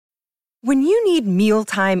When you need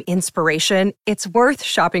mealtime inspiration, it's worth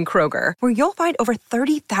shopping Kroger, where you'll find over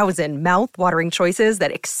 30,000 mouth-watering choices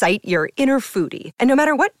that excite your inner foodie. And no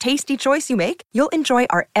matter what tasty choice you make, you'll enjoy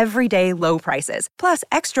our everyday low prices, plus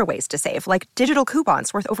extra ways to save, like digital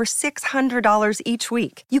coupons worth over $600 each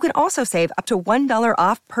week. You can also save up to $1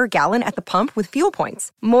 off per gallon at the pump with fuel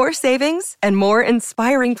points. More savings and more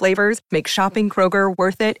inspiring flavors make shopping Kroger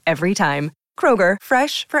worth it every time. Kroger,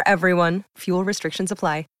 fresh for everyone. Fuel restrictions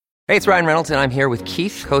apply. Hey, it's Ryan Reynolds, and I'm here with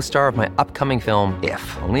Keith, co-star of my upcoming film,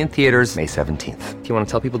 If, only in theaters May 17th. Do you want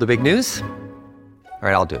to tell people the big news? All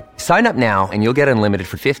right, I'll do it. Sign up now and you'll get unlimited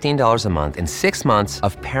for $15 a month and 6 months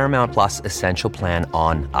of Paramount Plus Essential Plan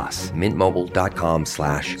on us.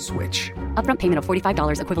 MintMobile.com/switch. Upfront payment of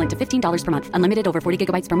 $45 equivalent to $15 per month. Unlimited over 40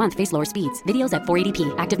 gigabytes per month. Face lower speeds. Videos at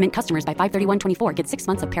 480p. Active Mint customers by 531.24 get 6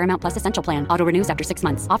 months of Paramount Plus Essential Plan. Auto renews after 6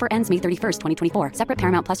 months. Offer ends May 31st, 2024. Separate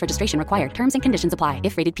Paramount Plus registration required. Terms and conditions apply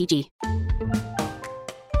if rated PG.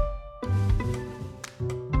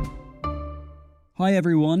 Hi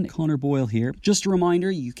everyone, Connor Boyle here. Just a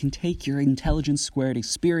reminder, you can take your Intelligence Squared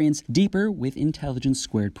experience deeper with Intelligence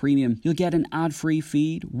Squared Premium. You'll get an ad-free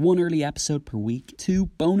feed, 1 early episode per week, 2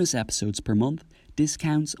 bonus episodes per month,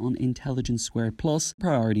 discounts on Intelligence Squared Plus,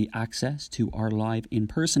 priority access to our live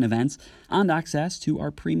in-person events, and access to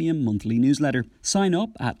our premium monthly newsletter. Sign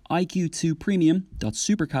up at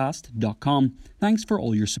iq2premium.supercast.com. Thanks for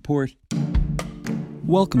all your support.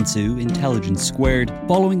 Welcome to Intelligence Squared.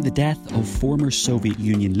 Following the death of former Soviet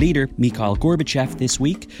Union leader Mikhail Gorbachev this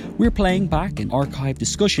week, we're playing back an archive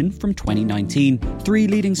discussion from 2019. 3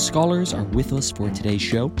 leading scholars are with us for today's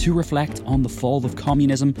show to reflect on the fall of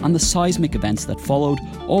communism and the seismic events that followed,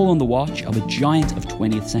 all on the watch of a giant of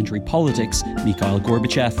 20th century politics, Mikhail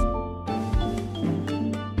Gorbachev.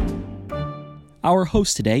 Our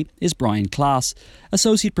host today is Brian Klaas,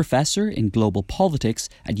 Associate Professor in Global Politics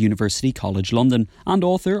at University College London and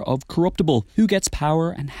author of Corruptible, Who Gets Power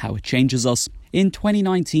and How It Changes Us. In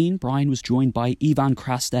 2019, Brian was joined by Ivan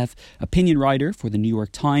Krastev, opinion writer for The New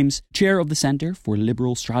York Times, chair of the Centre for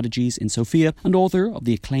Liberal Strategies in Sofia, and author of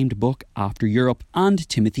the acclaimed book After Europe, and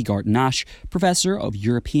Timothy Garton-Ash, professor of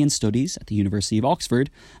European Studies at the University of Oxford,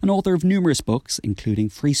 and author of numerous books, including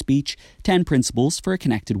Free Speech, 10 Principles for a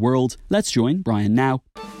Connected World. Let's join Brian now.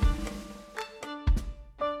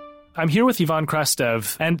 I'm here with Ivan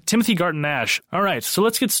Krastev and Timothy Garton-Ash. All right, so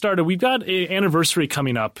let's get started. We've got an anniversary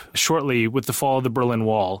coming up shortly with the fall of the Berlin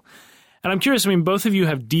Wall. And I'm curious, both of you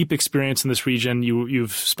have deep experience in this region.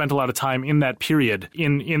 You've spent a lot of time in that period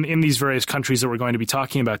in these various countries that we're going to be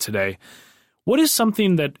talking about today. What is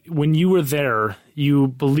something that when you were there, you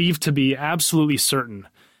believed to be absolutely certain,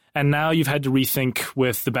 and now you've had to rethink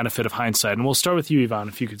with the benefit of hindsight? And we'll start with you, Ivan,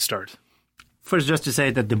 if you could start. First, just to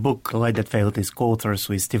say that the book, The Light That Failed, is co-authors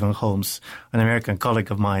with Stephen Holmes, an American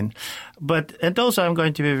colleague of mine. And also I'm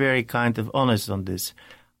going to be very kind of honest on this.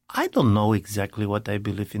 I don't know exactly what I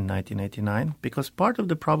believe in 1989, because part of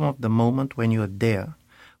the problem of the moment when you are there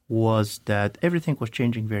was that everything was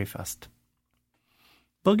changing very fast.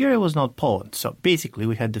 Bulgaria was not Poland, so basically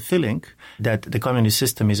we had the feeling that the communist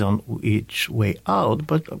system is on its way out,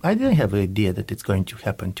 but I didn't have an idea that it's going to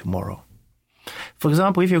happen tomorrow. For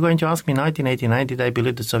example, if you're going to ask me in 1989, did I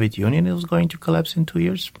believe the Soviet Union was going to collapse in 2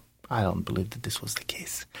 years? I don't believe that this was the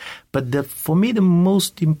case. But for me, the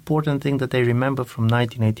most important thing that I remember from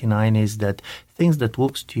 1989 is that things that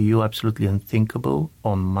looks to you absolutely unthinkable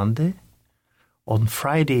on Monday, on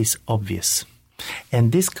Friday is obvious.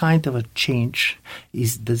 And this kind of a change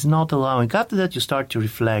does not allowing. After that, you start to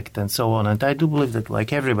reflect and so on. And I do believe that,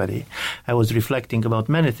 like everybody, I was reflecting about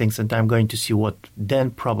many things, and I'm going to see what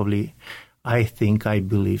then probably I think I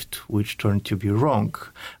believed, which turned to be wrong.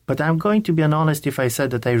 But I'm going to be honest if I said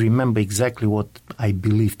that I remember exactly what I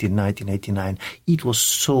believed in 1989. It was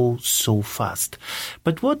so fast.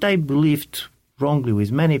 But what I believed wrongly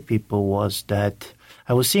with many people was that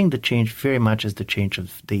I was seeing the change very much as the change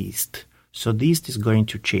of the East. So the East is going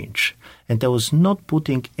to change. And I was not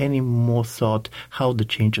putting any more thought how the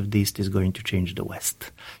change of the East is going to change the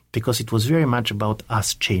West. Because it was very much about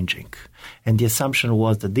us changing. And the assumption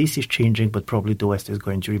was that this is changing, but probably the West is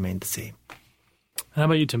going to remain the same. How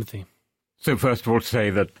about you, Timothy? So first of all, to say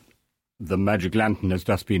that The Magic Lantern has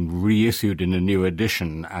just been reissued in a new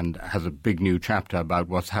edition and has a big new chapter about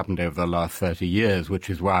what's happened over the last 30 years, which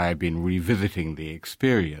is why I've been revisiting the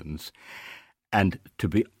experience. And to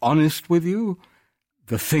be honest with you,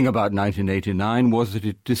 the thing about 1989 was that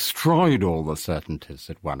it destroyed all the certainties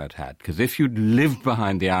that one had had. Because if you'd lived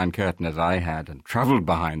behind the Iron Curtain as I had and travelled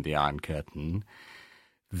behind the Iron Curtain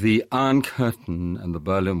and the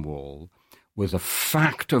Berlin Wall was a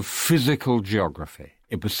fact of physical geography.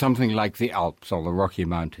 It was something like the Alps or the Rocky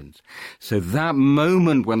Mountains. So that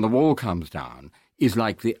moment when the wall comes down is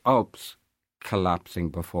like the Alps collapsing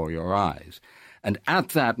before your eyes. And at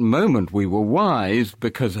that moment we were wise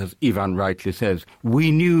because, as Ivan rightly says,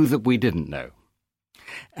 we knew that we didn't know.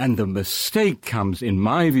 And the mistake comes, in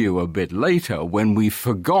my view, a bit later when we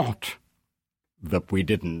forgot that we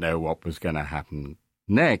didn't know what was going to happen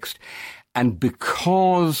next. And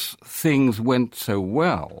because things went so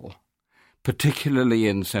well, particularly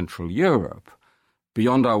in Central Europe,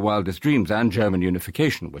 beyond our wildest dreams, and German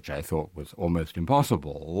unification, which I thought was almost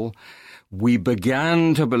impossible, we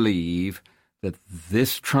began to believe that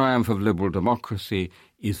this triumph of liberal democracy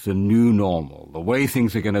is the new normal, the way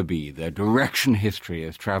things are going to be, the direction history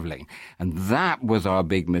is traveling. And that was our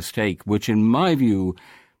big mistake, which in my view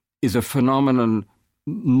is a phenomenon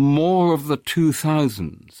more of the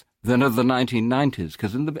 2000s than of the 1990s,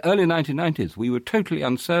 because in the early 1990s we were totally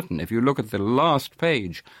uncertain. If you look at the last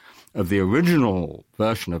page of the original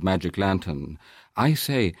version of Magic Lantern, I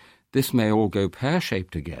say this may all go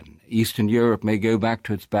pear-shaped again. Eastern Europe may go back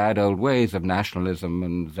to its bad old ways of nationalism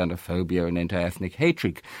and xenophobia and inter-ethnic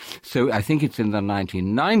hatred. So I think it's in the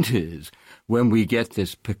 1990s when we get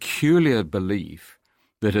this peculiar belief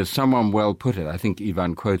that, as someone well put it, I think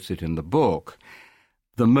Ivan quotes it in the book,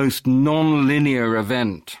 the most non-linear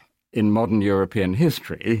event in modern European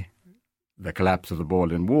history, the collapse of the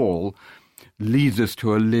Berlin Wall, leads us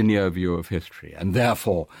to a linear view of history. And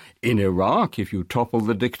therefore, in Iraq, if you topple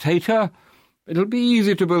the dictator, it'll be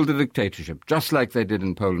easy to build a dictatorship, just like they did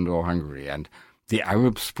in Poland or Hungary. And the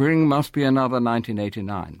Arab Spring must be another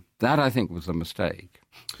 1989. That, I think, was a mistake.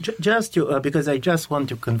 Just to, because I just want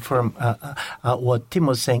to confirm what Tim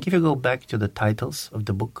was saying. If you go back to the titles of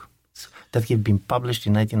the book that have been published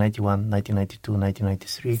in 1991, 1992,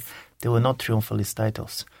 1993, they were not triumphalist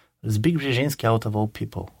titles. Zbigniew Brzezinski, out of all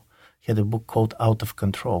people, he had a book called Out of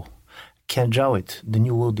Control. Ken Jowett, The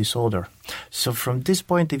New World Disorder. So from this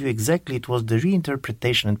point of view, exactly, it was the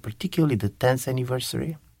reinterpretation, and particularly the 10th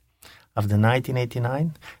anniversary of the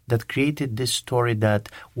 1989, that created this story that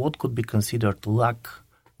what could be considered luck,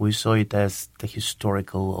 we saw it as the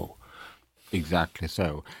historical low. Exactly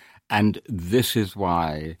so. And this is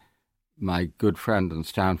why my good friend and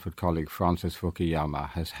Stanford colleague Francis Fukuyama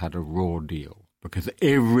has had a raw deal. Because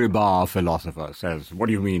every bar philosopher says, what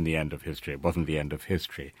do you mean the end of history? It wasn't the end of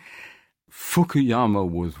history. Fukuyama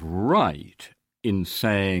was right in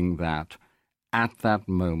saying that at that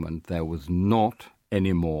moment there was not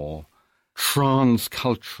anymore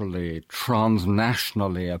transculturally,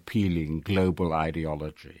 transnationally appealing global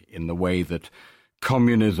ideology in the way that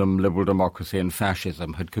communism, liberal democracy, and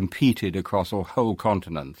fascism had competed across whole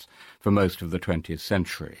continents for most of the 20th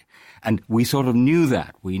century. And we sort of knew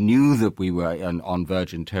that. We knew that we were on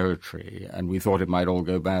virgin territory, and we thought it might all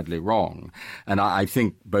go badly wrong. And I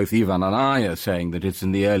think both Ivan and I are saying that it's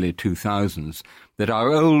in the early 2000s that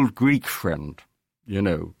our old Greek friend,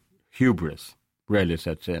 hubris, really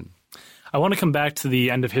sets in. I want to come back to the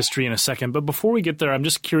end of history in a second, but before we get there, I'm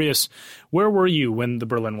just curious, where were you when the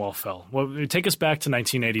Berlin Wall fell? Well, take us back to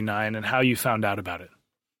 1989 and how you found out about it.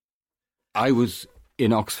 I was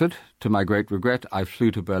in Oxford, to my great regret. I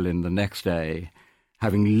flew to Berlin the next day,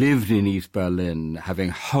 having lived in East Berlin, having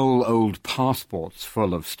whole old passports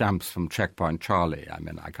full of stamps from Checkpoint Charlie. I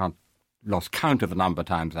mean, lost count of the number of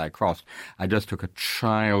times I crossed. I just took a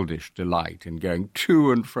childish delight in going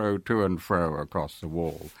to and fro across the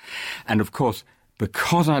wall. And of course,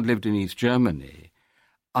 because I'd lived in East Germany,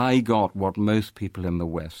 I got what most people in the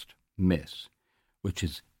West miss, which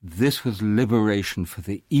is this was liberation for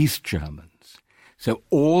the East Germans. So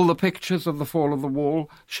all the pictures of the fall of the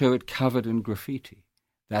wall show it covered in graffiti.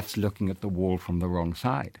 That's looking at the wall from the wrong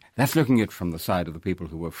side. That's looking at it from the side of the people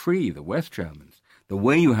who were free, the West Germans. The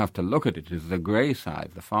way you have to look at it is the grey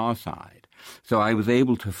side, the far side. So I was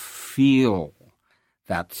able to feel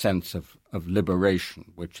that sense of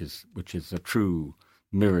liberation, which is a true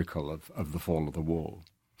miracle of the fall of the wall.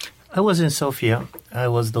 I was in Sofia. I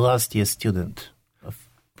was the last year student of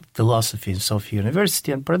philosophy in Sofia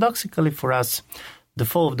University, and paradoxically for us, the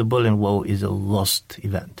fall of the Berlin Wall is a lost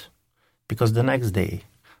event, because the next day,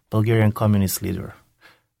 Bulgarian communist leader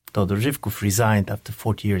Todor Zhivkov resigned after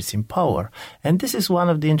 40 years in power. And this is one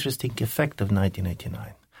of the interesting effects of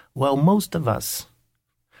 1989. Well, most of us,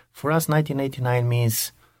 for us, 1989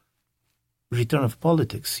 means return of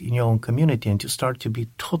politics in your own community, and you start to be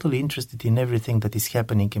totally interested in everything that is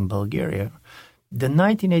happening in Bulgaria. The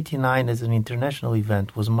 1989 as an international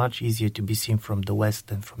event was much easier to be seen from the West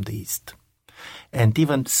than from the East. And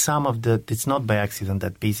even it's not by accident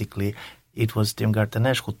that basically it was Tim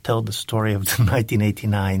Gartanesh who told the story of the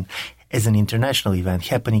 1989 as an international event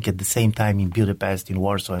happening at the same time in Budapest, in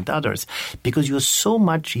Warsaw and others, because you're so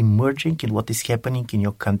much emerging in what is happening in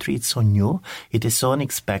your country. It's so new. It is so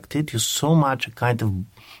unexpected. You're so much kind of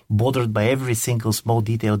bothered by every single small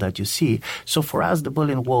detail that you see. So for us, the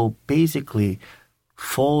Berlin Wall basically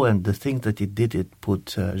fall, and the thing that it did, it put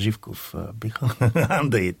Zhivkov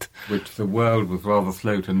under it. Which the world was rather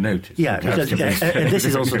slow to notice. Yeah, because, and this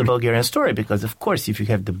is also the Bulgarian story, because of course if you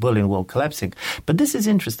have the Berlin Wall collapsing. But this is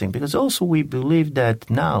interesting, because also we believe that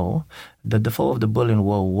now that the fall of the Berlin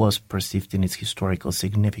Wall was perceived in its historical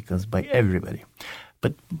significance by everybody.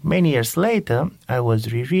 But many years later, I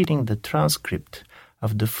was rereading the transcript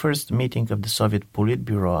of the first meeting of the Soviet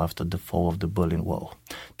Politburo after the fall of the Berlin Wall,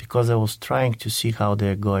 because I was trying to see how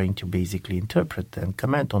they're going to basically interpret and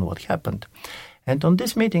comment on what happened. And on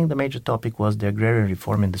this meeting, the major topic was the agrarian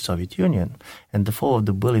reform in the Soviet Union, and the fall of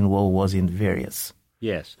the Berlin Wall was in various.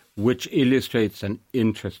 Yes, which illustrates an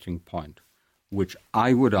interesting point, which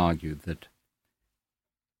I would argue that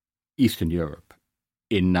Eastern Europe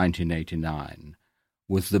in 1989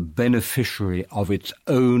 was the beneficiary of its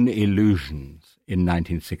own illusions in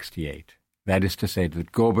 1968. That is to say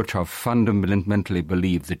that Gorbachev fundamentally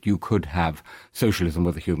believed that you could have socialism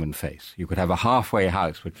with a human face. You could have a halfway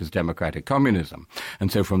house, which was democratic communism.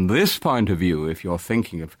 And so from this point of view, if you're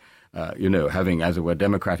thinking of, having, as it were,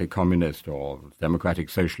 democratic communist or democratic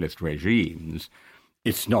socialist regimes,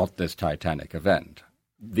 it's not this titanic event.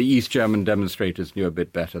 The East German demonstrators knew a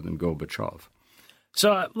bit better than Gorbachev.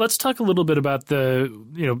 So let's talk a little bit about the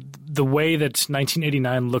way that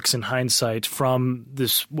 1989 looks in hindsight from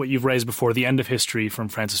this, what you've raised before, the end of history from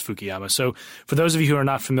Francis Fukuyama. So for those of you who are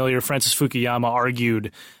not familiar, Francis Fukuyama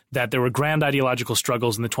argued that there were grand ideological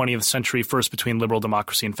struggles in the 20th century, first between liberal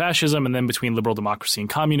democracy and fascism, and then between liberal democracy and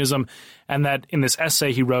communism, and that in this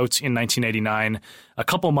essay he wrote in 1989, a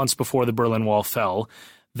couple months before the Berlin Wall fell,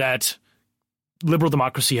 that liberal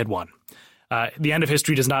democracy had won. The end of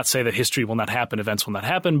history does not say that history will not happen, events will not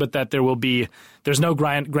happen, but that there's no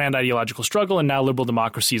grand ideological struggle, and now liberal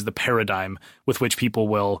democracy is the paradigm with which people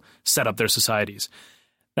will set up their societies.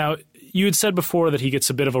 Now, you had said before that he gets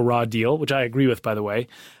a bit of a raw deal, which I agree with, by the way.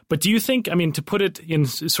 But do you think, to put it in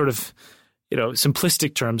sort of,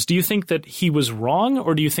 simplistic terms, do you think that he was wrong,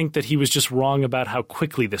 or do you think that he was just wrong about how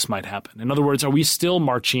quickly this might happen? In other words, are we still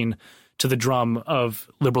marching to the drum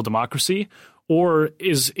of liberal democracy? Or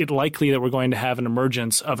is it likely that we're going to have an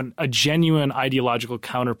emergence of a genuine ideological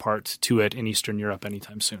counterpart to it in Eastern Europe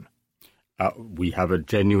anytime soon? We have a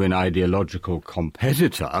genuine ideological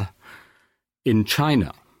competitor in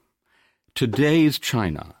China. Today's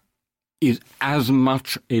China is as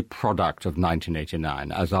much a product of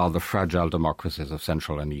 1989 as are the fragile democracies of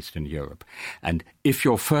Central and Eastern Europe. And if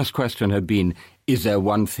your first question had been, is there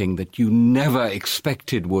one thing that you never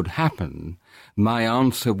expected would happen, my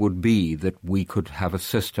answer would be that we could have a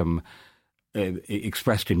system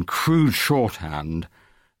expressed in crude shorthand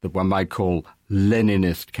that one might call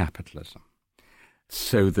Leninist capitalism,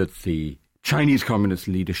 so that the Chinese communist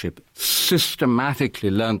leadership systematically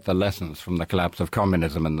learnt the lessons from the collapse of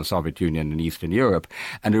communism in the Soviet Union and Eastern Europe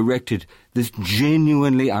and erected this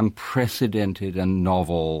genuinely unprecedented and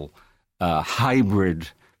novel hybrid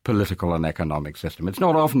political and economic system. It's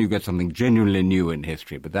not often you get something genuinely new in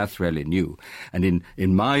history, but that's really new. And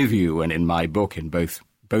in my view and in my book, in both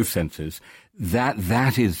senses,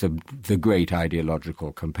 that is the great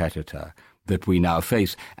ideological competitor that we now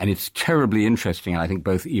face. And it's terribly interesting, and I think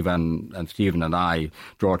both Ivan and Stephen and I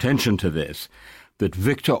draw attention to this, that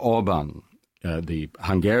Viktor Orban, the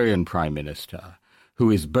Hungarian prime minister, who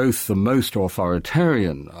is both the most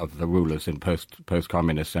authoritarian of the rulers in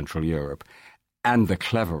post-communist Central Europe and the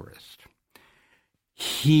cleverest,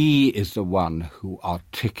 he is the one who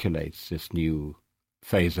articulates this new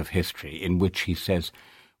phase of history in which he says,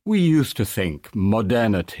 we used to think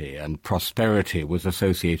modernity and prosperity was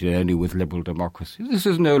associated only with liberal democracy. This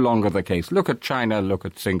is no longer the case. Look at China, look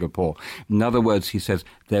at Singapore. In other words, he says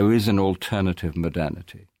there is an alternative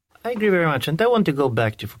modernity. I agree very much. And I want to go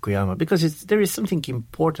back to Fukuyama because there is something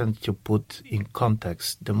important to put in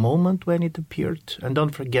context. The moment when it appeared, and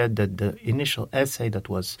don't forget that the initial essay that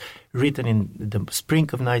was written in the spring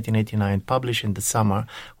of 1989, published in the summer,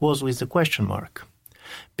 was with the question mark.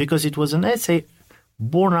 Because it was an essay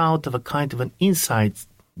born out of a kind of an insight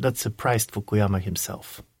that surprised Fukuyama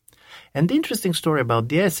himself. And the interesting story about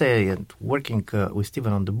the essay, and working with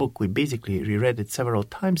Stephen on the book, we basically reread it several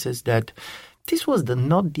times, is that this was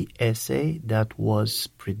not the essay that was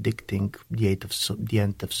predicting the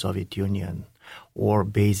end of Soviet Union, or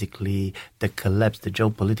basically the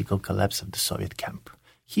geopolitical collapse of the Soviet camp.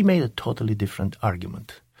 He made a totally different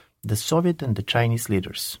argument. The Soviet and the Chinese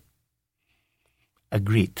leaders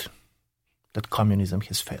agreed that communism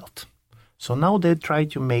has failed. So now they try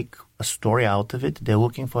to make a story out of it. They're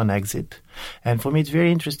looking for an exit. And for me, it's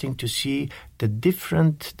very interesting to see the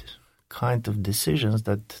different kind of decisions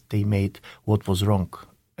that they made, what was wrong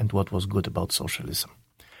and what was good about socialism.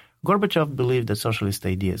 Gorbachev believed that socialist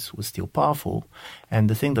ideas were still powerful, and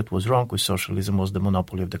the thing that was wrong with socialism was the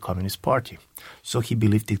monopoly of the Communist Party. So he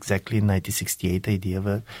believed exactly in 1968 idea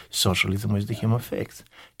of socialism was the human fix.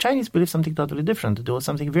 Chinese believed something totally different. There was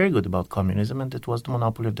something very good about communism, and it was the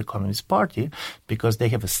monopoly of the Communist Party because they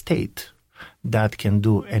have a state that can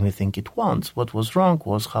do anything it wants. What was wrong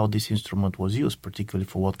was how this instrument was used, particularly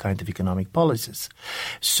for what kind of economic policies.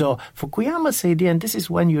 So Fukuyama's idea, and this is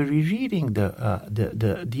when you're rereading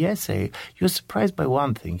the essay, you're surprised by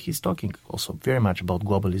one thing. He's talking also very much about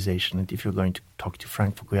globalization. And if you're going to talk to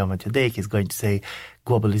Frank Fukuyama today, he's going to say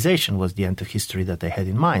globalization was the end of history that I had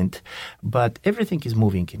in mind. But everything is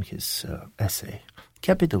moving in his essay.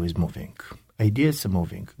 Capital is moving. Ideas are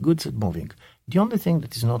moving. Goods are moving. The only thing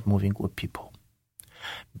that is not moving were people.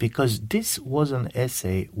 Because this was an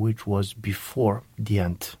essay which was before the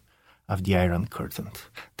end of the Iron Curtain.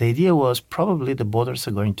 The idea was probably the borders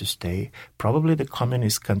are going to stay, probably the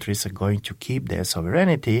communist countries are going to keep their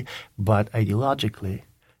sovereignty, but ideologically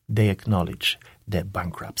they acknowledge their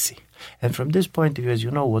bankruptcy. And from this point of view, as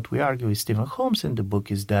you know, what we argue with Stephen Holmes in the book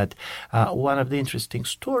is that one of the interesting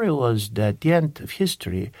stories was that the end of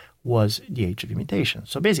history was the age of imitation.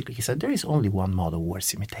 So basically, he said there is only one model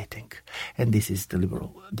worth imitating, and this is the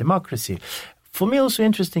liberal democracy. For me, also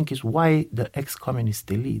interesting is why the ex-communist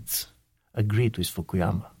elites agreed with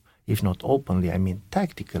Fukuyama, if not openly, I mean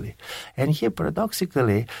tactically. And here,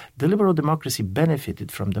 paradoxically, the liberal democracy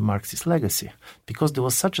benefited from the Marxist legacy because there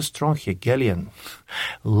was such a strong Hegelian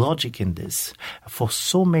logic in this. For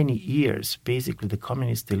so many years, basically, the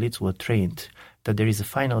communist elites were trained that there is a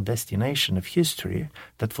final destination of history,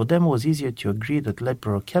 that for them it was easier to agree that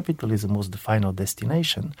liberal capitalism was the final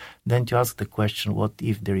destination than to ask the question, what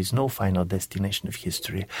if there is no final destination of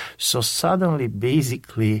history? So suddenly,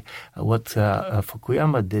 basically, what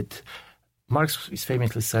Fukuyama did, Marx is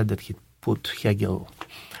famously said that he put Hegel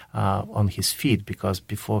on his feet, because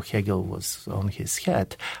before Hegel was on his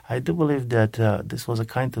head. I do believe that this was a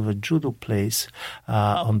kind of a judo place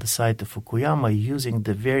on the side of Fukuyama, using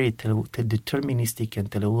the very deterministic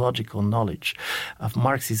and teleological knowledge of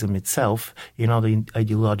Marxism itself in order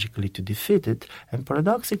ideologically to defeat it. And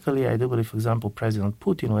paradoxically, I do believe, for example, President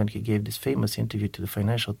Putin, when he gave this famous interview to the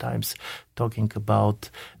Financial Times talking about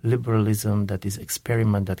liberalism, that is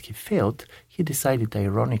experiment that he failed, he decided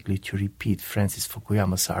ironically to repeat Francis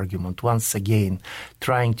Fukuyama's argument once again,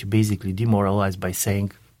 trying to basically demoralize by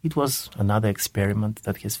saying it was another experiment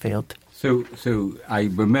that has failed. So I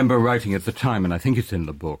remember writing at the time, and I think it's in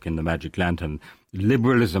the book, in The Magic Lantern,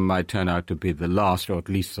 liberalism might turn out to be the last, or at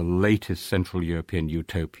least the latest, Central European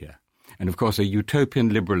utopia. And of course, a utopian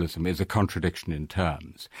liberalism is a contradiction in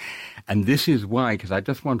terms. And this is why, because I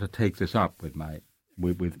just want to take this up with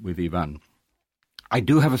Ivan. I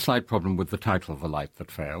do have a slight problem with the title, The Light That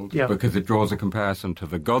Failed, because it draws a comparison to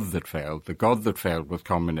The God That Failed. The God That Failed was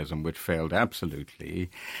communism, which failed absolutely.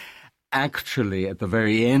 Actually, at the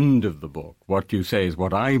very end of the book, what you say is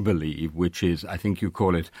what I believe, which is, I think you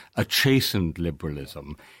call it a chastened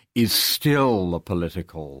liberalism, is still a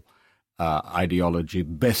political ideology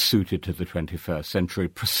best suited to the 21st century,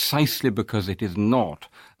 precisely because it is not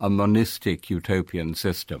a monistic utopian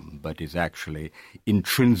system, but is actually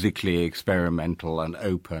intrinsically experimental and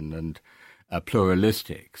open and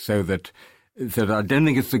pluralistic. So that I don't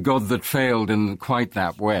think it's the God that failed in quite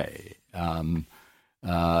that way.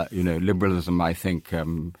 Liberalism, I think,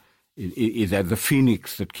 is the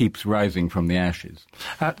phoenix that keeps rising from the ashes.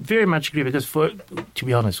 Very much agree, because to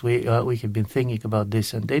be honest, we have been thinking about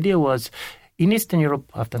this, and the idea was, in Eastern Europe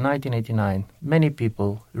after 1989, many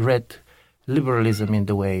people read liberalism in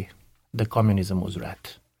the way the communism was read,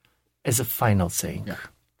 as a final saying,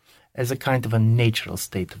 as a kind of a natural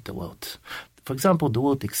state of the world. For example, the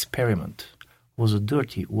word experiment was a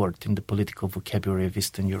dirty word in the political vocabulary of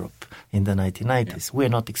Eastern Europe in the 1990s. We're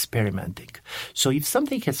not experimenting. So if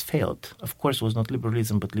something has failed, of course, it was not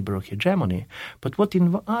liberalism but liberal hegemony. But what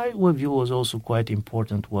in our view was also quite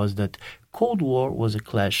important was that Cold War was a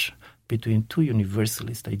clash between two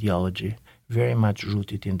universalist ideology, very much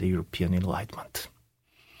rooted in the European Enlightenment.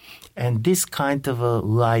 And this kind of a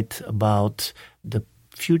light about the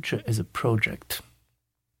future as a project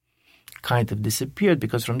kind of disappeared,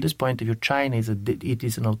 because from this point of view, China is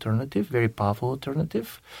an alternative, very powerful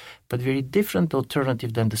alternative, but very different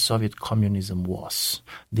alternative than the Soviet communism was.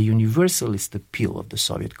 The universalist appeal of the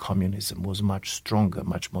Soviet communism was much stronger,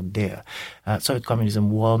 much more there. Soviet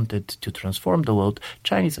communism wanted to transform the world.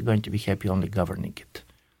 Chinese are going to be happy only governing it.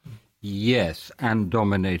 Yes, and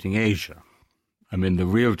dominating Asia. I mean, the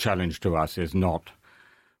real challenge to us is not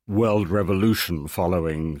world revolution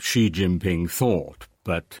following Xi Jinping thought,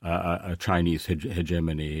 but a Chinese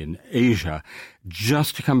hegemony in Asia.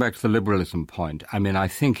 Just to come back to the liberalism point, I mean, I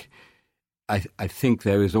think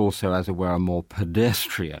there is also, as it were, a more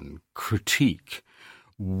pedestrian critique,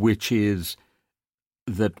 which is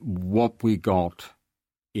that what we got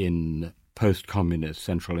in post-communist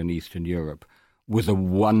Central and Eastern Europe was a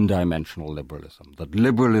one-dimensional liberalism, that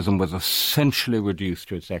liberalism was essentially reduced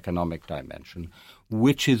to its economic dimension,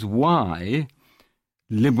 which is why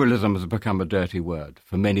liberalism has become a dirty word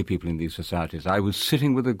for many people in these societies. I was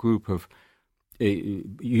sitting with a group of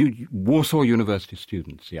Warsaw University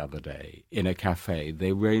students the other day in a cafe.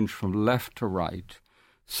 They ranged from left to right.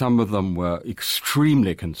 Some of them were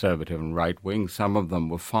extremely conservative and right-wing. Some of them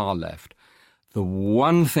were far left. The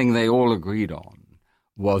one thing they all agreed on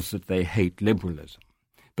was that they hate liberalism.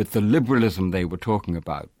 But the liberalism they were talking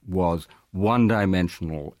about was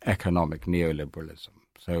one-dimensional economic neoliberalism.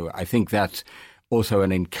 So I think that's also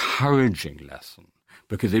an encouraging lesson,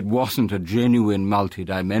 because it wasn't a genuine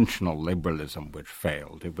multidimensional liberalism which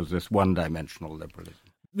failed. It was this one-dimensional liberalism.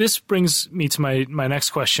 This brings me to my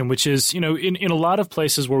next question, which is, in a lot of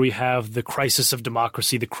places where we have the crisis of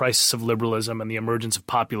democracy, the crisis of liberalism, and the emergence of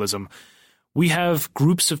populism, we have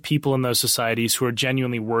groups of people in those societies who are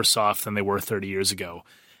genuinely worse off than they were 30 years ago.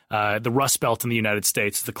 The Rust Belt in the United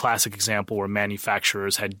States is the classic example where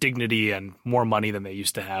manufacturers had dignity and more money than they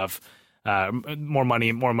used to have, more money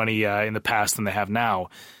in the past than they have now.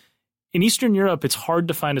 In Eastern Europe, it's hard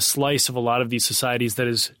to find a slice of a lot of these societies that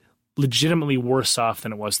is legitimately worse off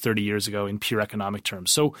than it was 30 years ago in pure economic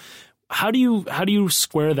terms. So how do you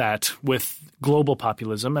square that with global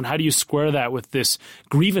populism, and how do you square that with this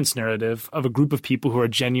grievance narrative of a group of people who are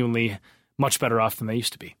genuinely much better off than they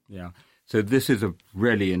used to be? Yeah. So this is a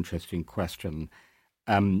really interesting question,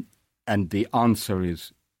 and the answer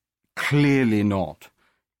is clearly not,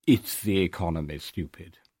 it's the economy,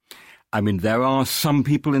 stupid. I mean, there are some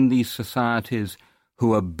people in these societies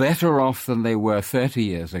who are better off than they were 30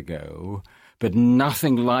 years ago, but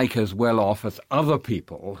nothing like as well off as other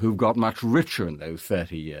people who've got much richer in those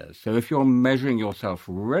 30 years. So if you're measuring yourself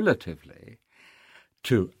relatively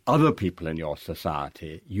to other people in your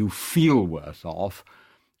society, you feel worse off.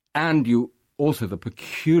 And you also, the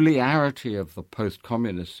peculiarity of the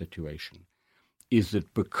post-communist situation is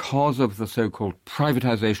that because of the so-called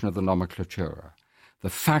privatization of the nomenclatura, the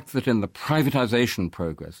fact that in the privatization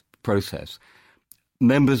process,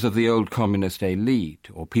 members of the old communist elite,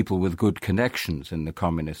 or people with good connections in the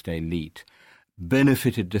communist elite,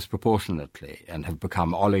 benefited disproportionately and have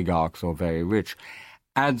become oligarchs or very rich,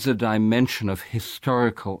 adds a dimension of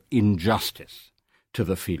historical injustice to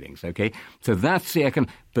the feelings, okay? So that's the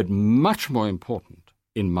but much more important,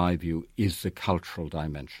 in my view, is the cultural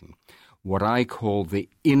dimension, what I call the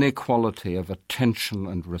inequality of attention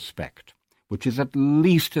and respect, which is at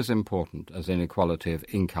least as important as inequality of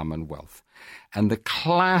income and wealth. And the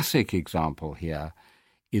classic example here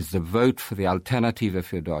is the vote for the Alternative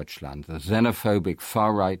für Deutschland, the xenophobic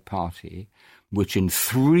far-right party, which in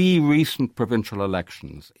 3 recent provincial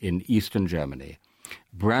elections in eastern Germany,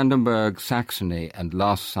 Brandenburg, Saxony, and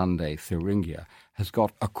last Sunday, Thuringia, has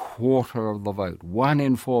got a quarter of the vote, 1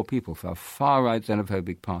 in 4 people for a far-right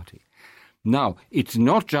xenophobic party. Now, it's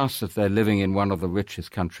not just that they're living in one of the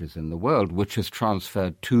richest countries in the world, which has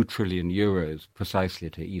transferred 2 trillion euros precisely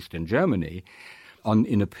to Eastern Germany.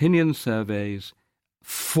 In opinion surveys,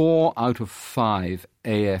 4 out of 5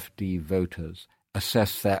 AfD voters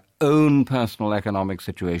assess their own personal economic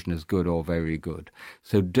situation as good or very good.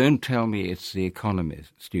 So don't tell me it's the economy,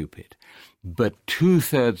 stupid. But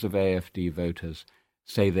 2/3 of AfD voters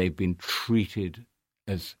say they've been treated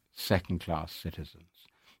as second-class citizens.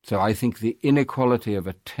 So I think the inequality of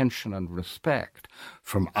attention and respect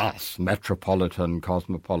from us, metropolitan,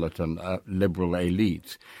 cosmopolitan, liberal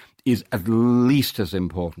elites, is at least as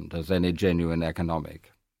important as any genuine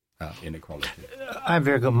economic inequality. I'm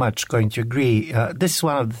very much going to agree. This is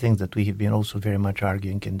one of the things that we have been also very much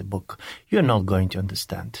arguing in the book. You're not going to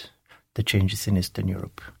understand the changes in Eastern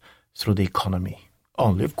Europe through the economy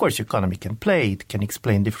only. Of course, economy can play, it can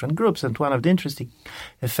explain different groups, and one of the interesting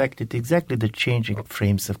effects is exactly the changing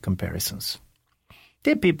frames of comparisons.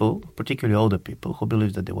 There are people, particularly older people, who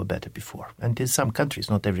believe that they were better before. And in some countries,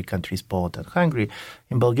 not every country is Poland and Hungary.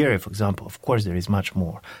 In Bulgaria, for example, of course, there is much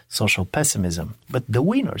more social pessimism. But the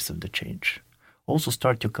winners of the change also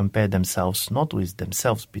start to compare themselves not with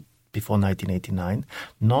themselves before 1989,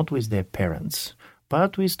 not with their parents,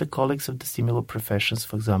 but with the colleagues of the similar professions,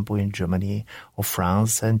 for example, in Germany or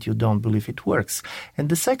France, and you don't believe it works. And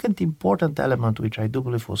the second important element, which I do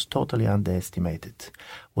believe was totally underestimated,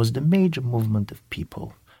 was the major movement of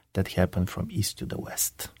people that happened from east to the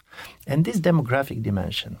west. And this demographic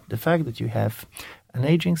dimension, the fact that you have an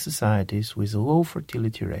aging societies with low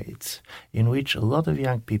fertility rates, in which a lot of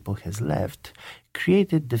young people has left,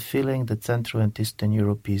 created the feeling that Central and Eastern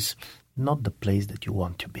Europe is not the place that you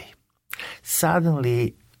want to be.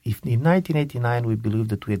 Suddenly, if in 1989 we believed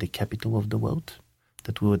that we are the capital of the world,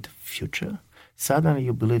 that we were the future, suddenly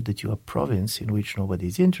you believe that you are a province in which nobody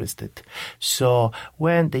is interested. So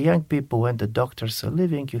when the young people, when the doctors are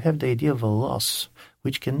leaving, you have the idea of a loss,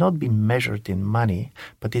 which cannot be measured in money,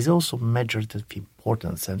 but is also measured of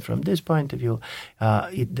importance. And from this point of view,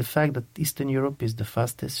 the fact that Eastern Europe is the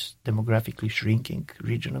fastest demographically shrinking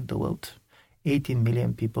region of the world, 18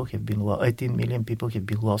 million people have been lost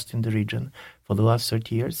in the region for the last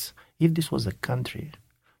 30 years. If this was a country,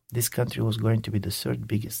 this country was going to be the third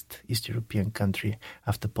biggest East European country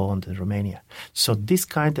after Poland and Romania. So this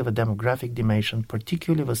kind of a demographic dimension,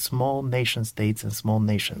 particularly with small nation states and small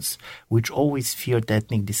nations, which always feared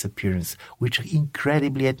ethnic disappearance, which are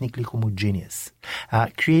incredibly ethnically homogeneous,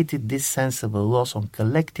 created this sense of a loss on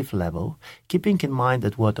collective level, keeping in mind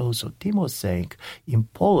that what also Tim was saying, in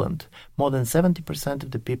Poland, more than 70%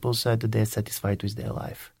 of the people said that they are satisfied with their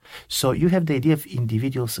life. So you have the idea of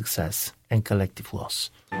individual success and collective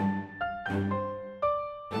loss.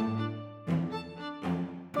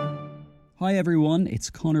 Hi everyone, it's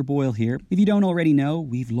Connor Boyle here. If you don't already know,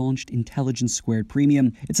 we've launched Intelligence Squared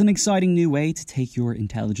Premium. It's an exciting new way to take your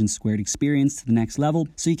Intelligence Squared experience to the next level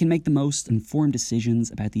so you can make the most informed decisions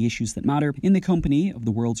about the issues that matter in the company of the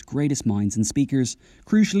world's greatest minds and speakers.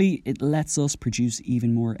 Crucially, it lets us produce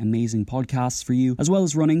even more amazing podcasts for you, as well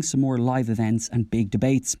as running some more live events and big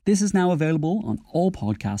debates. This is now available on all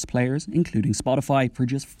podcast players, including Spotify, for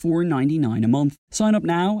just $4.99 a month. Sign up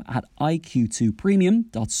now at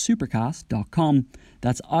iq2premium.supercast.com.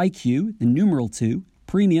 That's IQ, the numeral 2,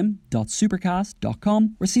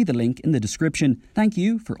 premium.supercast.com, or see the link in the description. Thank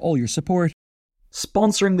you for all your support.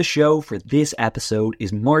 Sponsoring the show for this episode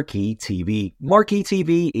is Marquee TV. Marquee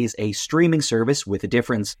TV is a streaming service with a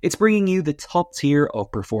difference. It's bringing you the top tier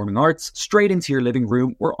of performing arts straight into your living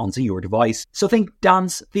room or onto your device. So think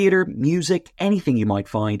dance, theatre, music, anything you might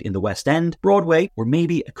find in the West End, Broadway, or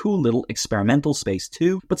maybe a cool little experimental space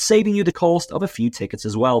too, but saving you the cost of a few tickets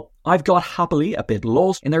as well. I've got happily a bit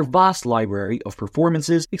lost in their vast library of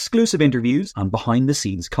performances, exclusive interviews, and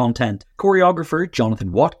behind-the-scenes content. Choreographer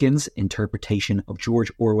Jonathan Watkins' interpretation of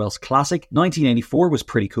George Orwell's classic 1984 was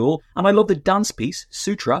pretty cool, and I love the dance piece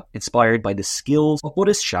Sutra, inspired by the skills of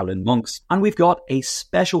Buddhist Shaolin monks. And we've got a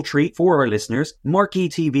special treat for our listeners. Marquee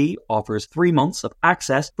TV offers 3 months of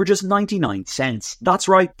access for just 99 cents. That's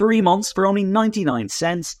right, 3 months for only 99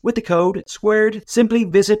 cents with the code SQUARED. Simply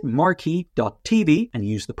visit marquee.tv and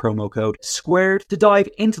use the promo code SQUARED to dive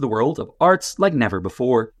into the world of arts like never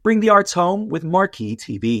before. Bring the arts home with Marquee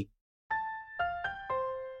TV.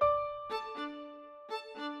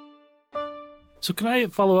 So can I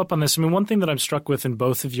follow up on this? I mean, one thing that I'm struck with in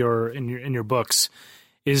both of your books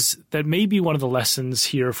is that maybe one of the lessons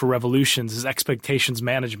here for revolutions is expectations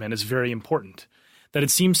management is very important. That it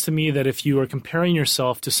seems to me that if you are comparing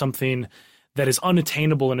yourself to something that is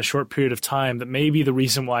unattainable in a short period of time, that maybe the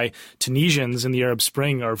reason why Tunisians in the Arab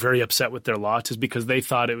Spring are very upset with their lot is because they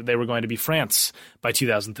thought they were going to be France by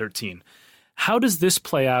 2013. How does this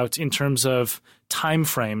play out in terms of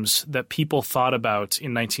timeframes that people thought about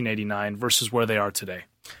in 1989 versus where they are today?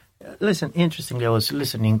 Listen, interestingly, I was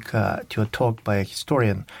listening to a talk by a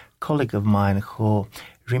historian, colleague of mine, who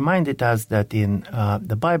reminded us that in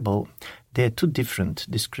the Bible, there are two different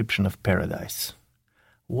descriptions of paradise.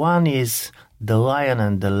 One is the lion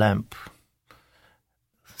and the lamb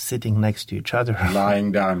sitting next to each other.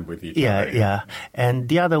 Lying down with each other. Yeah. And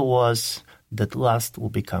the other was that last will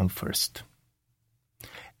become first.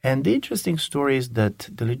 And the interesting story is that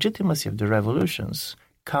the legitimacy of the revolutions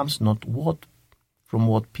comes not from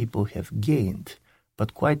what people have gained,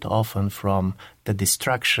 but quite often from the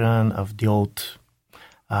destruction of the old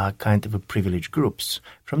kind of a privileged groups.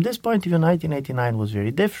 From this point of view, 1989 was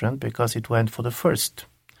very different because it went for the first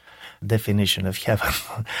definition of heaven.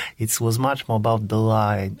 It was much more about the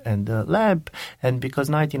lion and the lamb, and because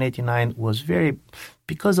 1989 was very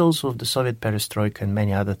because also of the Soviet perestroika and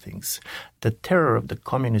many other things, the terror of the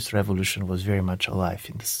communist revolution was very much alive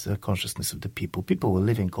in the consciousness of the people. People were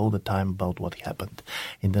living all the time about what happened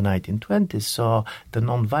in the 1920s. So the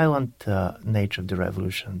non-violent nature of the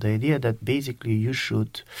revolution, the idea that basically you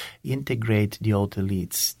should integrate the old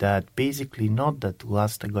elites, that basically not that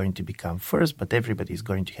last are going to become first, but everybody is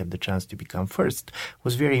going to have the chance to become first,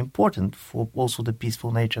 was very important for also the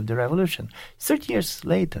peaceful nature of the revolution. 30 years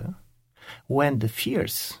later, when the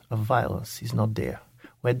fears of violence is not there,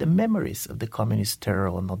 where the memories of the communist terror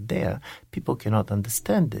are not there, people cannot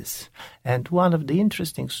understand this. And one of the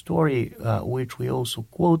interesting story, which we also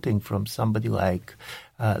quoting from somebody like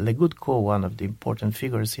Legutko, one of the important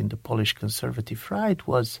figures in the Polish conservative right,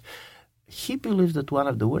 was he believed that one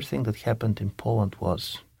of the worst things that happened in Poland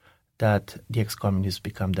was that the ex-communists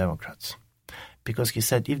become Democrats. Because he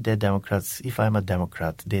said, if they're Democrats, if I'm a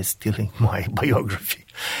Democrat, they're stealing my biography.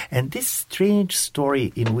 And this strange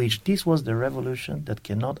story in which this was the revolution that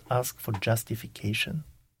cannot ask for justification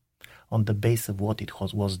on the basis of what it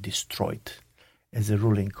was destroyed as a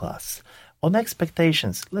ruling class. On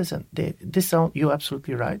expectations, listen, you're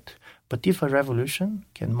absolutely right. But if a revolution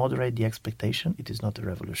can moderate the expectation, it is not a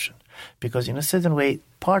revolution. Because in a certain way,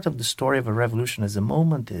 part of the story of a revolution as a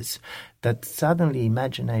moment is that suddenly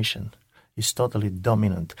imagination is totally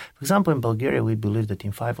dominant. For example, in Bulgaria, we believe that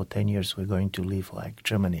in 5 or 10 years we're going to live like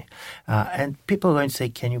Germany. And people are going to say,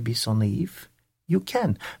 can you be so naive? You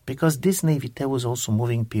can, because this naivete was also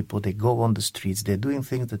moving people. They go on the streets. They're doing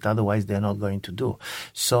things that otherwise they're not going to do.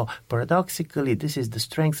 So paradoxically, this is the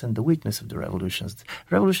strength and the weakness of the revolutions.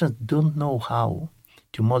 Revolutions don't know how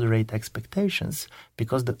to moderate expectations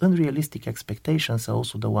because the unrealistic expectations are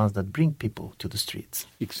also the ones that bring people to the streets.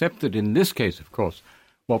 Except that in this case, of course,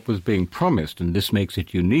 what was being promised, and this makes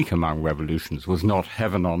it unique among revolutions, was not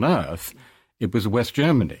heaven on earth. It was West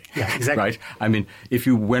Germany. Yeah, exactly. Right? I mean, if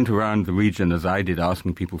you went around the region, as I did,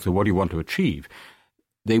 asking people, so what do you want to achieve?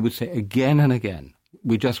 They would say again and again,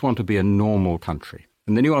 we just want to be a normal country.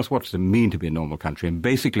 And then you ask, what does it mean to be a normal country? And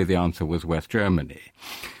basically the answer was West Germany.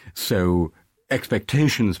 So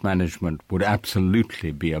expectations management would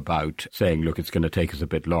absolutely be about saying, look, it's going to take us a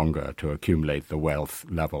bit longer to accumulate the wealth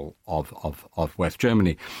level of West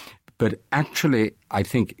Germany. But actually, I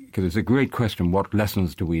think, because it's a great question, what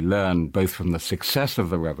lessons do we learn both from the success of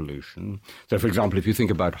the revolution? So, for example, if you think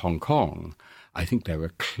about Hong Kong, I think there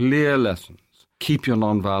are clear lessons. Keep your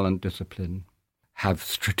nonviolent discipline, have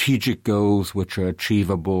strategic goals which are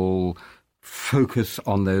achievable, focus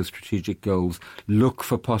on those strategic goals, look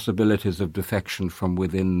for possibilities of defection from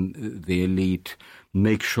within the elite,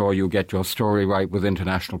 make sure you get your story right with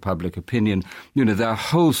international public opinion. You know, there are a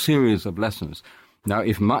whole series of lessons. Now,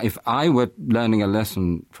 if I were learning a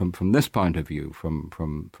lesson from this point of view,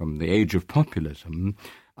 from the age of populism,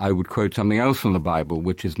 I would quote something else from the Bible,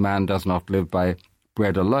 which is man does not live by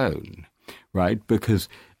bread alone, right? Because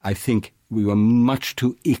I think we were much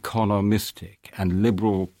too economistic, and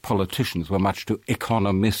liberal politicians were much too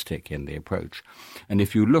economistic in the approach. And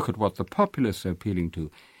if you look at what the populists are appealing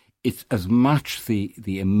to, it's as much the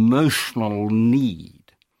emotional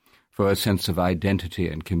need for a sense of identity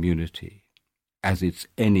and community as it's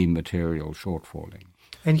any material shortfalling.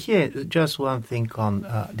 And here, just one thing on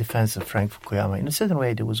defense of Frank Fukuyama. In a certain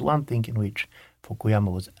way, there was one thing in which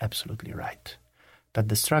Fukuyama was absolutely right, that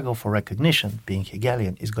the struggle for recognition, being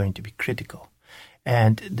Hegelian, is going to be critical.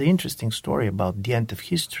 And the interesting story about the end of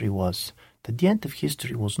history was that the end of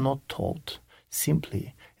history was not told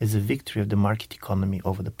simply as a victory of the market economy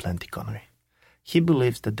over the planned economy. He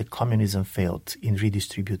believes that the communism failed in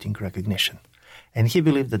redistributing recognition. And he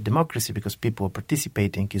believed that democracy, because people are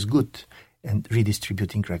participating, is good and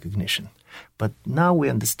redistributing recognition. But now we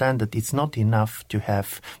understand that it's not enough to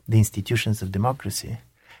have the institutions of democracy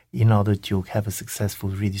in order to have a successful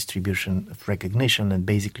redistribution of recognition and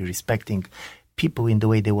basically respecting people in the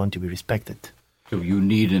way they want to be respected. So you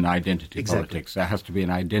need an identity Exactly. politics. There has to be an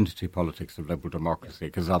identity politics of liberal democracy,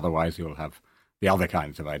 because otherwise you'll have the other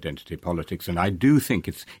kinds of identity politics. And I do think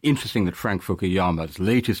it's interesting that Frank Fukuyama's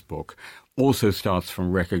latest book also starts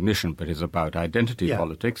from recognition, but is about identity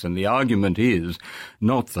politics. And the argument is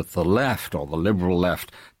not that the left or the liberal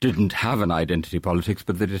left didn't have an identity politics,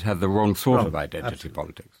 but that it had the wrong sort of identity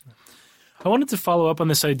politics. I wanted to follow up on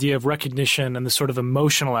this idea of recognition and the sort of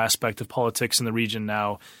emotional aspect of politics in the region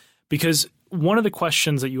now, because one of the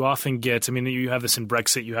questions that you often get, I mean, you have this in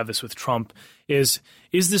Brexit, you have this with Trump, is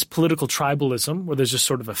this political tribalism where there's just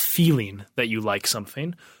sort of a feeling that you like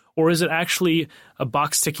something, or is it actually a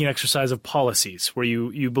box-ticking exercise of policies where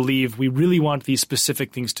you believe we really want these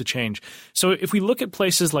specific things to change? So if we look at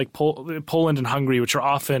places like Poland and Hungary, which are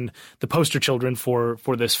often the poster children for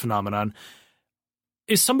this phenomenon,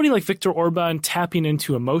 is somebody like Viktor Orban tapping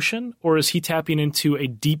into emotion, or is he tapping into a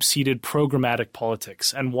deep-seated programmatic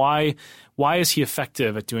politics? And why is he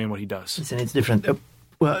effective at doing what he does? Listen, it's different.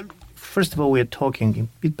 Well, first of all, we're talking,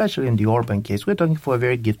 especially in the Orban case, we're talking for a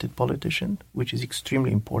very gifted politician, which is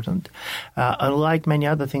extremely important. Unlike many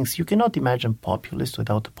other things, you cannot imagine populists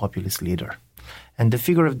without a populist leader. And the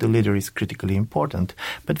figure of the leader is critically important.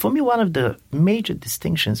 But for me, one of the major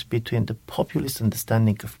distinctions between the populist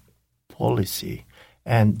understanding of policy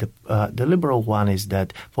and the liberal one is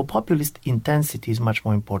that for populist, intensity is much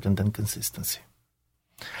more important than consistency.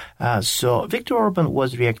 So Viktor Orban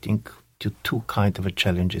was reacting to two kinds of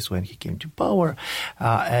challenges when he came to power.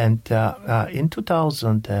 In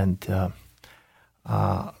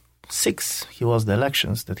 2006, he lost the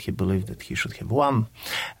elections that he believed that he should have won.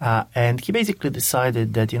 And he basically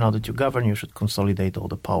decided that in order to govern, you should consolidate all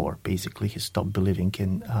the power. Basically, he stopped believing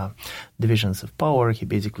in divisions of power. He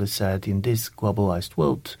basically said, in this globalized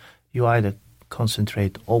world, you either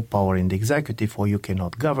concentrate all power in the executive or you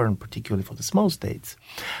cannot govern, particularly for the small states.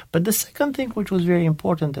 But the second thing which was very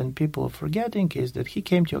important and people are forgetting is that he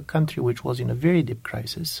came to a country which was in a very deep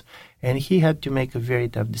crisis and he had to make a very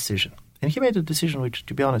tough decision. And he made a decision which,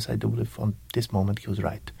 to be honest, I do believe on this moment he was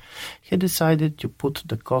right. He decided to put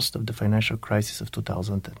the cost of the financial crisis of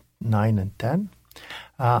 2009 and 10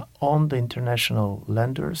 on the international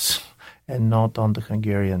lenders and not on the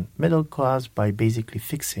Hungarian middle class by basically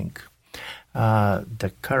fixing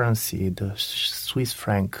the currency, the Swiss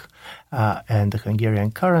franc, and the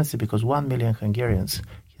Hungarian currency, because 1 million Hungarians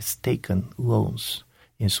has taken loans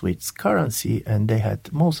in Swiss currency, and they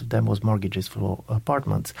had, most of them was mortgages for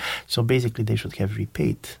apartments. So basically they should have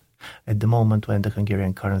repaid at the moment when the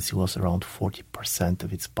Hungarian currency was around 40%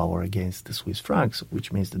 of its power against the Swiss francs,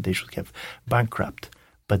 which means that they should have bankrupt.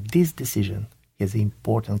 But this decision has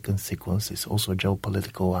important consequences, also a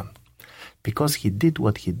geopolitical one. Because he did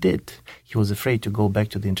what he did, he was afraid to go back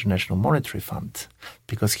to the International Monetary Fund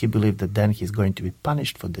because he believed that then he's going to be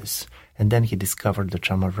punished for this. And then he discovered the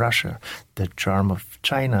charm of Russia, the charm of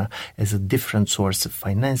China as a different source of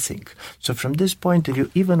financing. So from this point of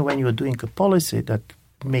view, even when you're doing a policy that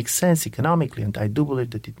makes sense economically, and I do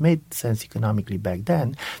believe that it made sense economically back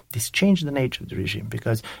then, this changed the nature of the regime,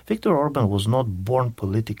 because Viktor Orban was not born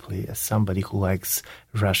politically as somebody who likes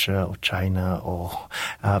Russia or China or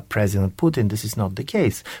President Putin. This is not the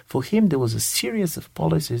case. For him, there was a series of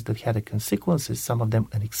policies that had consequences, some of them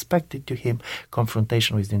unexpected to him,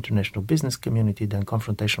 confrontation with the international business community, then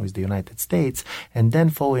confrontation with the United States, and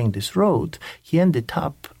then following this road, he ended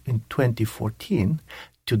up in 2014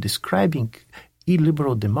 to describing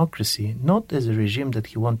illiberal democracy not as a regime that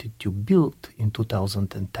he wanted to build in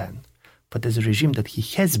 2010, but as a regime that he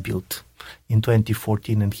has built in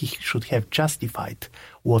 2014, and he should have justified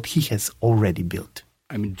what he has already built.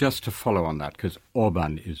 I mean, just to follow on that, because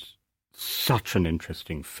Orban is such an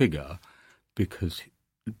interesting figure, because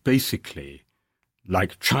basically,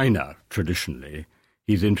 like China traditionally,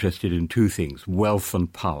 he's interested in two things, wealth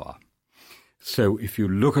and power. So if you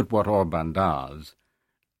look at what Orban does,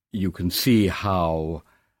 you can see how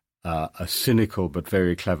a cynical but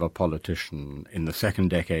very clever politician in the second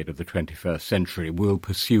decade of the 21st century will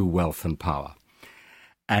pursue wealth and power.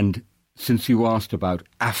 And since you asked about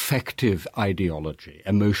affective ideology,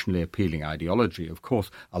 emotionally appealing ideology, of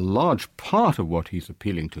course, a large part of what he's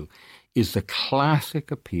appealing to is the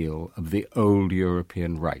classic appeal of the old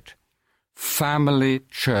European right. Family,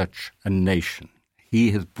 church, and nation.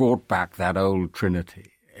 He has brought back that old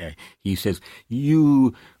trinity. He says,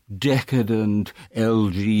 you decadent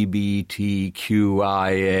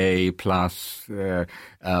LGBTQIA plus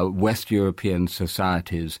West European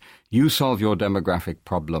societies, you solve your demographic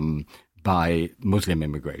problem by Muslim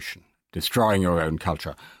immigration, destroying your own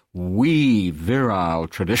culture. We, virile,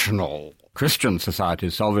 traditional Christian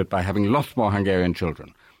societies, solve it by having lots more Hungarian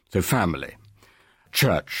children. So family.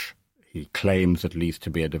 Church. He claims at least to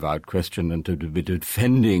be a devout Christian and to be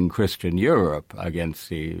defending Christian Europe against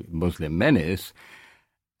the Muslim menace.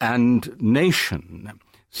 And nation.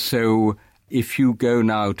 So if you go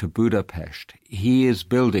now to Budapest, he is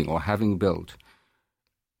building, or having built,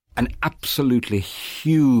 an absolutely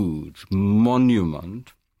huge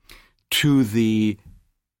monument to the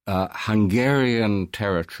Hungarian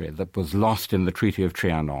territory that was lost in the Treaty of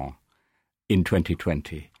Trianon in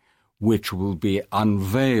 2020, which will be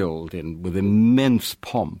unveiled with immense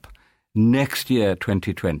pomp next year,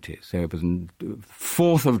 2020. So it was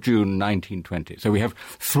 4th of June, 1920. So we have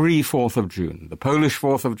 3 4th of June. The Polish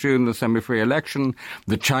 4th of June, the semi-free election,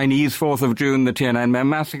 the Chinese 4th of June, the Tiananmen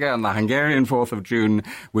massacre, and the Hungarian 4th of June,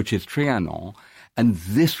 which is Trianon. And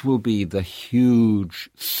this will be the huge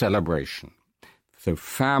celebration. So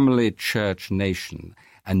family, church, nation,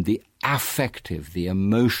 and the affective, the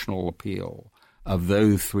emotional appeal of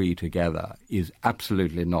those three together is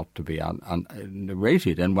absolutely not to be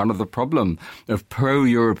underrated. And one of the problems of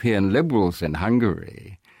pro-European liberals in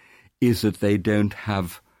Hungary is that they don't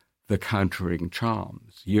have the countering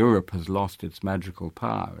charms. Europe has lost its magical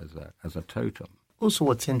power as a totem. Also,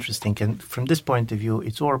 what's interesting, and from this point of view,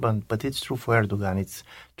 it's Orban, but it's true for Erdogan, it's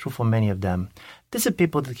true for many of them. These are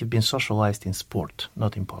people that have been socialized in sport,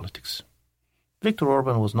 not in politics. Viktor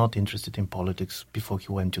Orban was not interested in politics before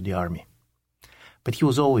he went to the army, but he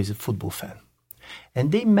was always a football fan.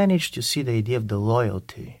 And they managed to see the idea of the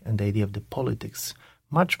loyalty and the idea of the politics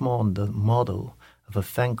much more on the model of a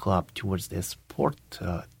fan club towards their sport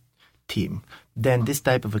team than this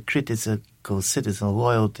type of a critical citizen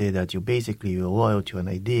loyalty that you're loyal to an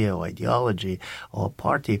idea or ideology or a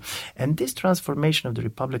party. And this transformation of the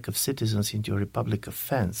Republic of Citizens into a Republic of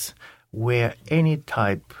Fans, where any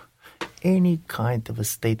kind of a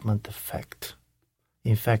statement of fact,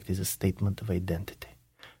 in fact, is a statement of identity.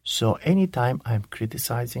 So anytime I'm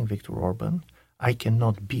criticizing Viktor Orban, I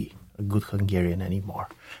cannot be a good Hungarian anymore.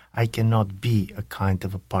 I cannot be a kind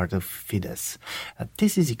of a part of Fidesz.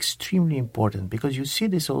 This is extremely important because you see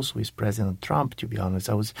this also with President Trump, to be honest.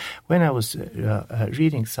 When I was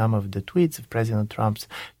reading some of the tweets of President Trump's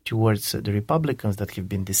towards the Republicans that have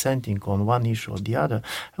been dissenting on one issue or the other,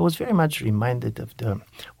 I was very much reminded of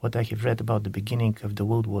what I have read about the beginning of the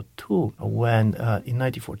World War II, when in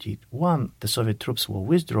 1941 the Soviet troops were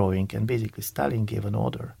withdrawing and basically Stalin gave an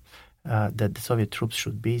order that the Soviet troops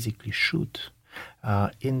should basically shoot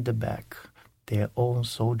in the back their own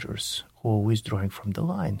soldiers who are withdrawing from the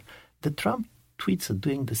line. The Trump tweets are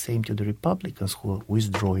doing the same to the Republicans who are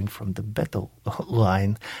withdrawing from the battle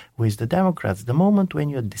line with the Democrats. The moment when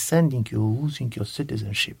you're descending, you're losing your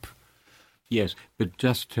citizenship. Yes, but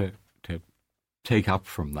just to take up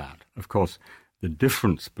from that, of course, the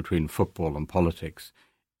difference between football and politics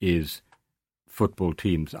is football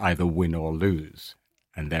teams either win or lose.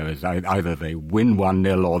 And there is either they win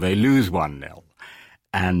 1-0 or they lose 1-0.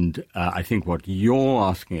 And I think what you're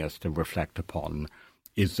asking us to reflect upon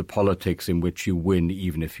is the politics in which you win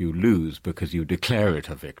even if you lose because you declare it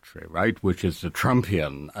a victory, right? Which is the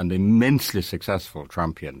Trumpian, an immensely successful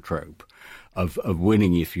Trumpian trope of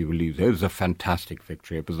winning if you lose. It was a fantastic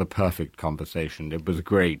victory. It was a perfect conversation. It was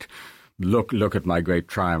great. Look at my great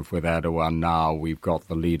triumph with Erdogan. Now we've got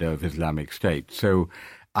the leader of Islamic State. So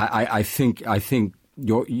I think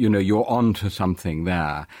you're on to something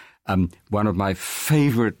there. One of my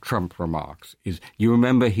favorite Trump remarks is, you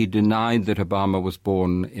remember he denied that Obama was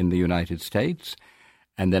born in the United States,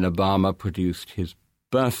 and then Obama produced his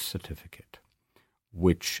birth certificate,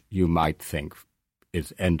 which you might think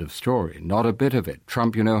is end of story. Not a bit of it.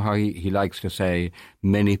 Trump, you know how he likes to say,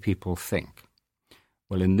 many people think.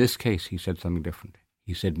 Well, in this case, he said something different.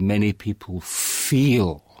 He said many people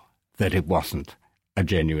feel that it wasn't a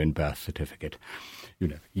genuine birth certificate.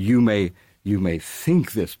 You may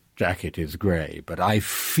think this jacket is grey, but I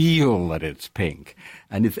feel that it's pink.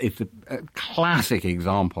 And it's a classic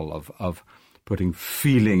example of putting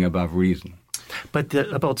feeling above reason. But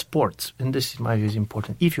about sports, and this in my view is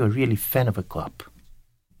important, if you're really a fan of a club,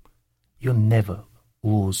 you never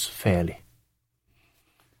lose fairly.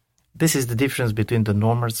 This is the difference between the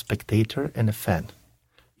normal spectator and a fan.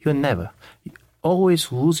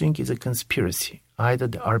 Always losing is a conspiracy, either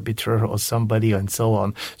the arbiter or somebody and so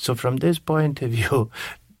on. So from this point of view,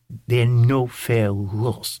 there are no fair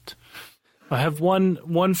lost. I have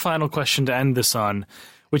one final question to end this on,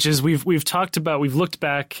 which is we've looked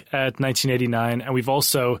back at 1989, and we've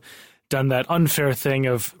also done that unfair thing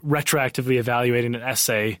of retroactively evaluating an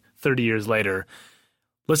essay 30 years later.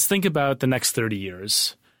 Let's think about the next 30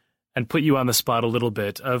 years and put you on the spot a little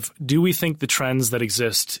bit of, do we think the trends that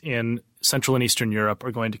exist in Central and Eastern Europe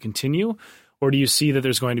are going to continue, or do you see that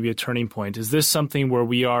there's going to be a turning point? Is this something where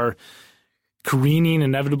we are careening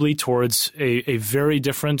inevitably towards a very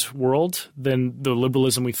different world than the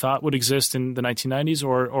liberalism we thought would exist in the 1990s,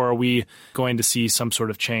 or are we going to see some sort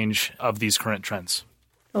of change of these current trends?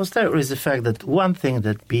 I'll start with the fact that one thing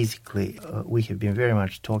that basically we have been very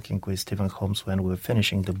much talking with Stephen Holmes when we were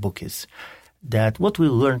finishing the book is that what we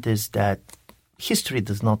learned is that history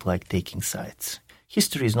does not like taking sides.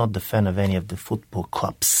 History is not the fan of any of the football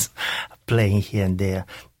clubs playing here and there.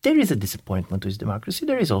 There is a disappointment with democracy.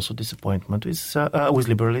 There is also disappointment with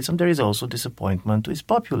liberalism. There is also disappointment with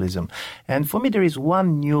populism. And for me, there is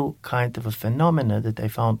one new kind of a phenomena that I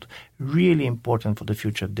found really important for the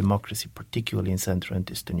future of democracy, particularly in Central and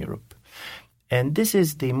Eastern Europe. And this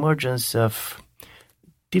is the emergence of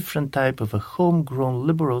different type of a homegrown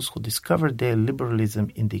liberals who discovered their liberalism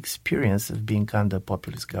in the experience of being under a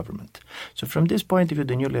populist government. So from this point of view,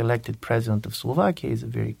 the newly elected president of Slovakia is a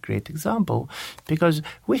very great example, because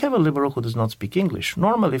we have a liberal who does not speak English.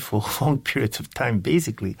 Normally, for long periods of time,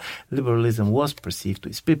 basically, liberalism was perceived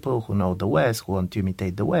as people who know the West, who want to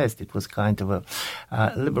imitate the West. It was kind of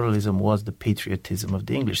liberalism was the patriotism of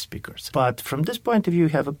the English speakers. But from this point of view, you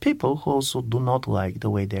have a people who also do not like the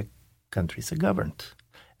way their countries are governed.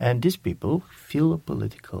 And these people feel a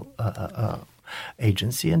political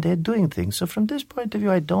agency, and they're doing things. So from this point of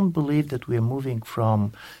view, I don't believe that we are moving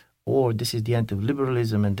from, this is the end of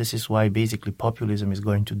liberalism, and this is why basically populism is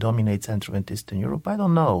going to dominate Central and Eastern Europe. I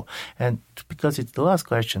don't know. And because it's the last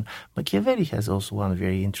question, Machiavelli has also one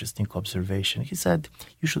very interesting observation. He said,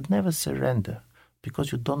 you should never surrender,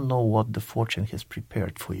 because you don't know what the fortune has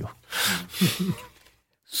prepared for you.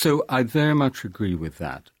 So I very much agree with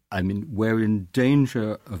that. I mean, we're in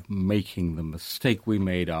danger of making the mistake we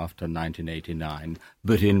made after 1989,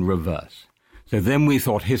 but in reverse. So then we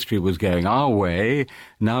thought history was going our way.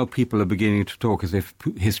 Now people are beginning to talk as if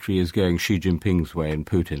history is going Xi Jinping's way and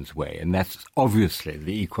Putin's way. And that's obviously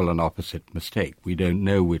the equal and opposite mistake. We don't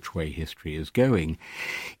know which way history is going.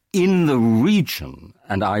 In the region,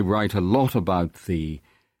 and I write a lot about the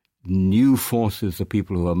new forces, the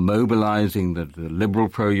people who are mobilizing, the liberal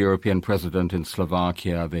pro-European president in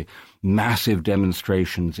Slovakia, the massive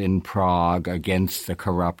demonstrations in Prague against the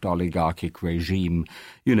corrupt oligarchic regime,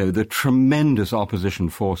 the tremendous opposition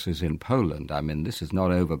forces in Poland. I mean, this is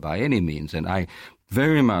not over by any means. And I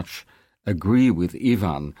very much agree with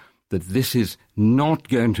Ivan that this is not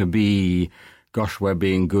going to be, gosh, we're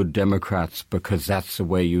being good Democrats because that's the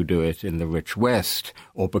way you do it in the rich West,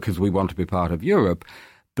 or because we want to be part of Europe.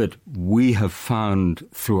 But we have found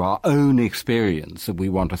through our own experience that we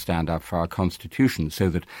want to stand up for our constitution, so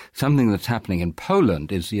that something that's happening in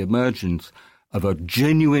Poland is the emergence of a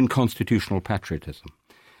genuine constitutional patriotism.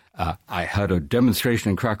 I heard a demonstration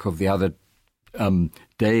in Krakow the other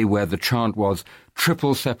day where the chant was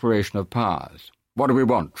triple separation of powers. What do we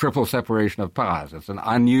want? Triple separation of powers. It's an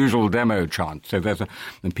unusual demo chant. So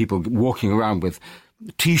and people walking around with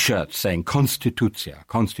T-shirts saying Konstytucja,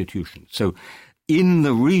 constitution. So in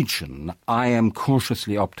the region, I am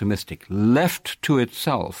cautiously optimistic. Left to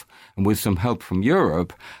itself, and with some help from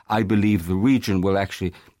Europe, I believe the region will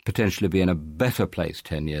actually potentially be in a better place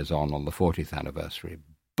 10 years on the 40th anniversary.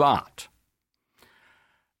 But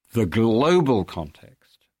the global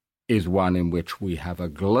context is one in which we have a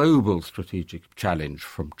global strategic challenge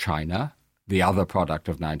from China, the other product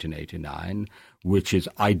of 1989, which is,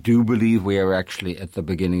 I do believe we are actually at the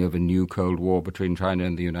beginning of a new Cold War between China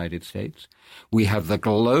and the United States. We have the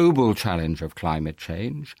global challenge of climate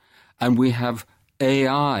change, and we have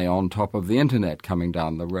AI on top of the internet coming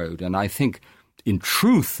down the road. And I think, in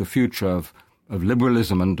truth, the future of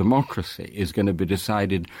liberalism and democracy is going to be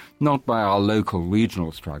decided not by our local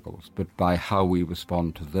regional struggles, but by how we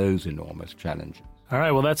respond to those enormous challenges. All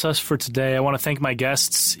right, well, that's us for today. I want to thank my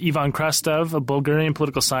guests, Ivan Krastev, a Bulgarian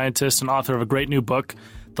political scientist and author of a great new book,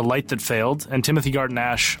 The Light That Failed, and Timothy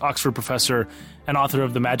Garton-Ash, Oxford professor and author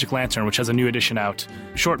of The Magic Lantern, which has a new edition out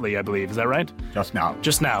shortly, I believe. Is that right? Just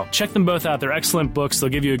now. Check them both out. They're excellent books. They'll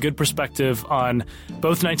give you a good perspective on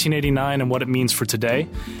both 1989 and what it means for today.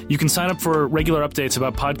 You can sign up for regular updates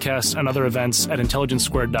about podcasts and other events at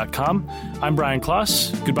intelligencesquared.com. I'm Brian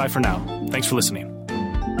Klaas. Goodbye for now. Thanks for listening.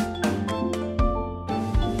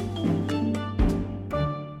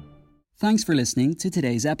 Thanks for listening to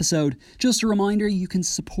today's episode. Just a reminder, you can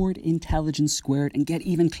support Intelligence Squared and get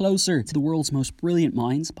even closer to the world's most brilliant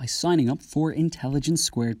minds by signing up for Intelligence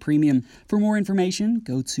Squared Premium. For more information,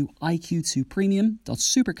 go to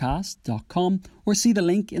iq2premium.supercast.com or see the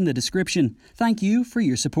link in the description. Thank you for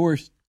your support.